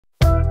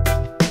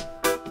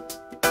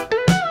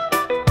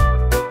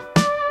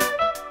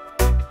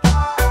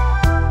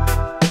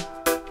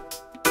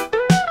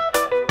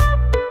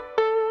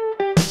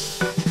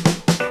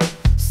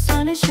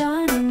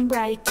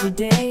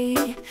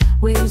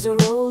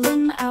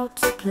come out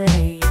to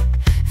play.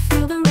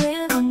 Feel the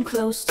rhythm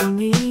close to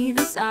me.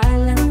 This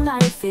island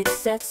life, it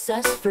sets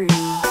us free.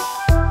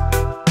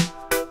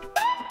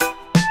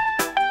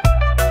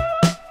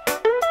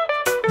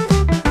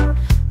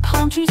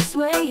 Palm trees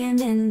swaying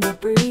in the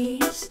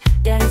breeze,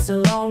 dance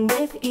along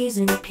with ease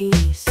and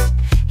peace.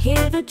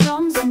 Hear the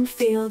drums and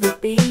feel the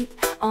beat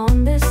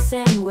on this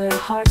sand where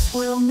hearts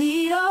will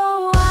meet.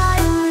 Oh,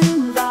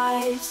 island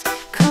vibes,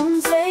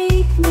 come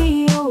take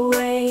me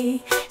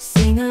away.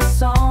 Sing a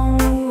song,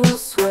 we'll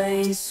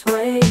sway,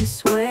 sway,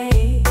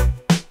 sway.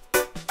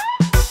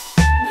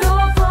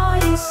 Your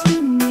voice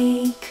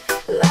unique,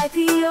 like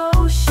the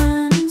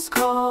ocean's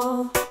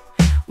call.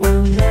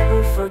 We'll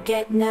never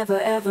forget, never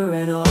ever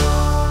at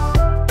all.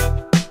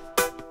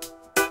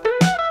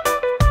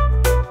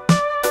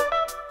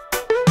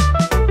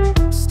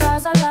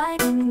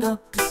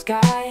 Up the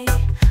sky,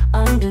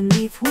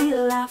 underneath we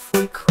laugh,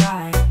 we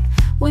cry.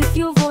 With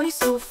your voice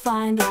we'll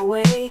find a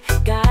way,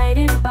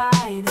 guided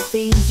by the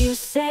things you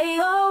say.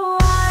 Oh,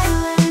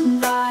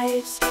 island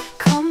vibes,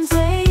 come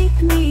take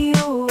me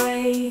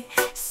away.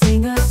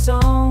 Sing a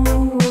song,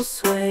 we'll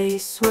sway,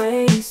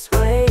 sway,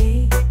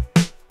 sway.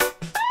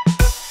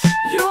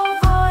 Your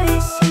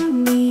voice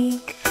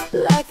unique,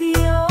 like the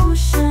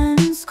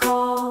ocean's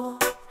call.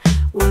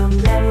 We'll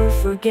never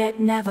forget,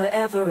 never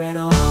ever at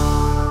all.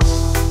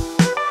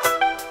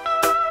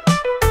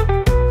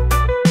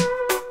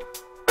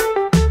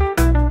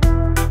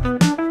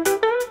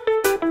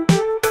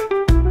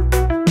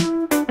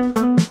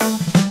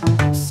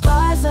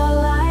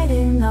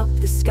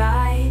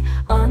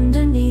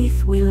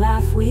 Underneath we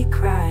laugh, we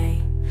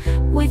cry.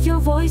 With your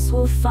voice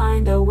we'll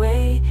find our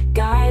way,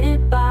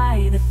 guided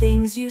by the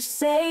things you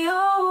say.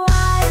 Oh,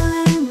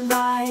 island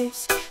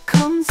vibes,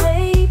 come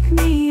take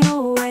me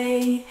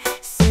away.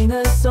 Sing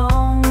a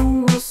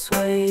song, we'll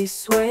sway,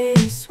 sway,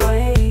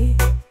 sway.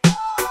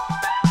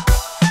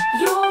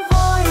 Your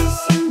voice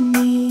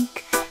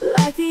unique,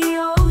 like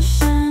the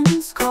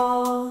ocean's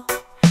call.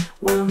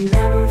 We'll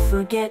never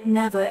forget,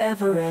 never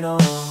ever at all.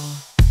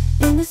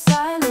 In the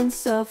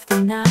silence of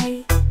the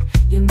night,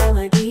 your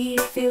melody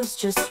feels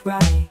just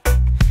right.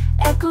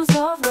 Echoes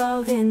of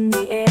love in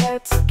the air,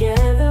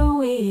 together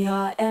we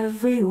are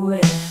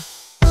everywhere.